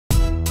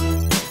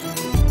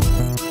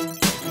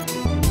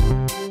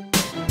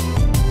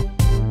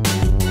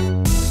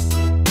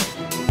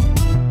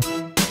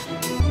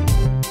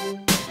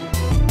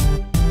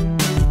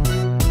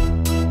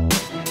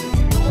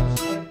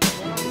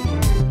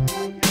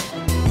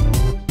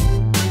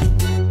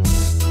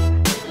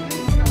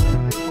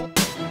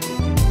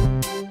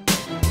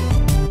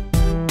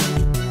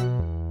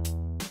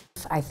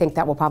I think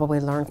that we'll probably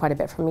learn quite a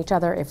bit from each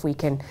other if we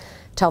can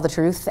tell the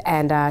truth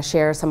and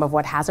share some of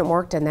what hasn't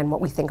worked and then what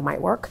we think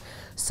might work.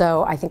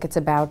 So I think it's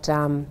about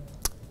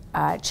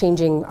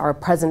changing our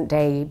present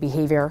day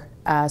behavior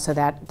so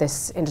that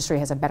this industry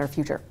has a better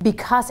future.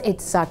 Because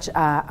it's such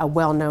a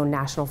well-known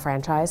national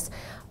franchise,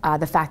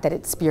 the fact that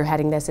it's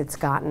spearheading this, it's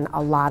gotten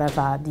a lot of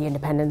the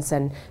independents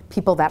and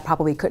people that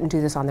probably couldn't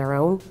do this on their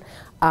own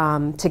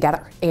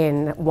together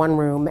in one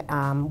room,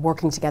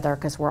 working together,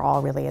 because we're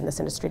all really in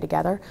this industry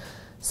together.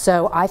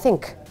 So I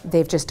think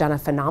they've just done a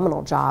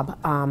phenomenal job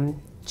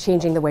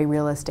changing the way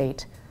real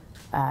estate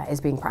is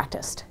being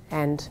practiced,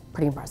 and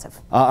pretty impressive.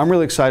 I'm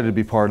really excited to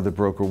be part of the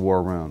broker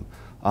war room.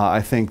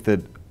 I think that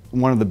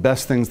one of the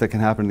best things that can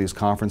happen in these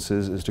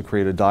conferences is to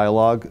create a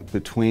dialogue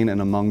between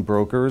and among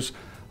brokers,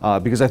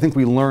 because I think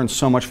we learn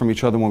so much from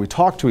each other when we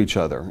talk to each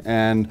other.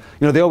 And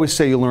you know, they always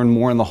say you learn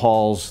more in the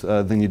halls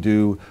than you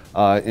do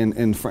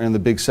in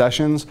the big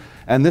sessions.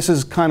 And this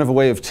is kind of a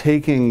way of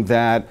taking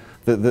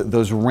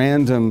those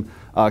random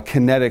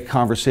kinetic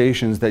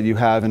conversations that you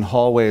have in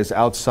hallways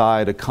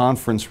outside a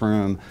conference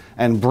room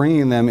and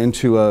bringing them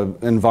into an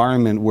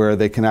environment where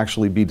they can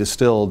actually be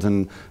distilled,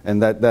 and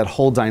that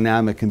whole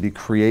dynamic can be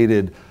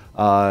created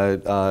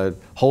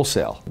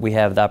wholesale. We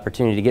have the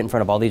opportunity to get in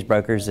front of all these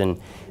brokers, and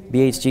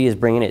BHG is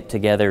bringing it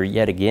together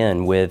yet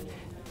again with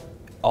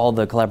all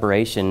the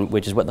collaboration,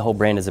 which is what the whole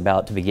brand is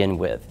about to begin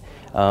with.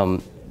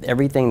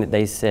 Everything that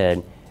they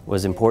said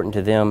was important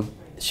to them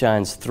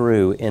shines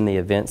through in the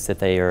events that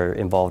they are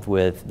involved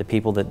with, the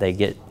people that they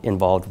get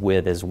involved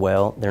with as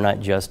well. They're not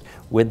just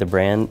with the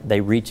brand, they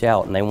reach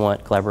out and they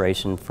want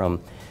collaboration from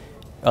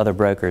other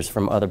brokers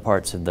from other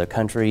parts of the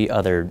country,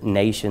 other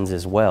nations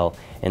as well.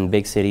 In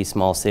big city,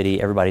 small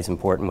city, everybody's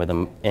important with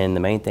them. And the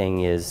main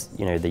thing is,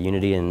 you know, the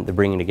unity and the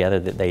bringing together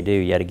that they do.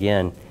 Yet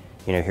again,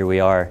 you know, here we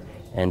are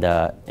and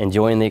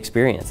enjoying the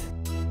experience.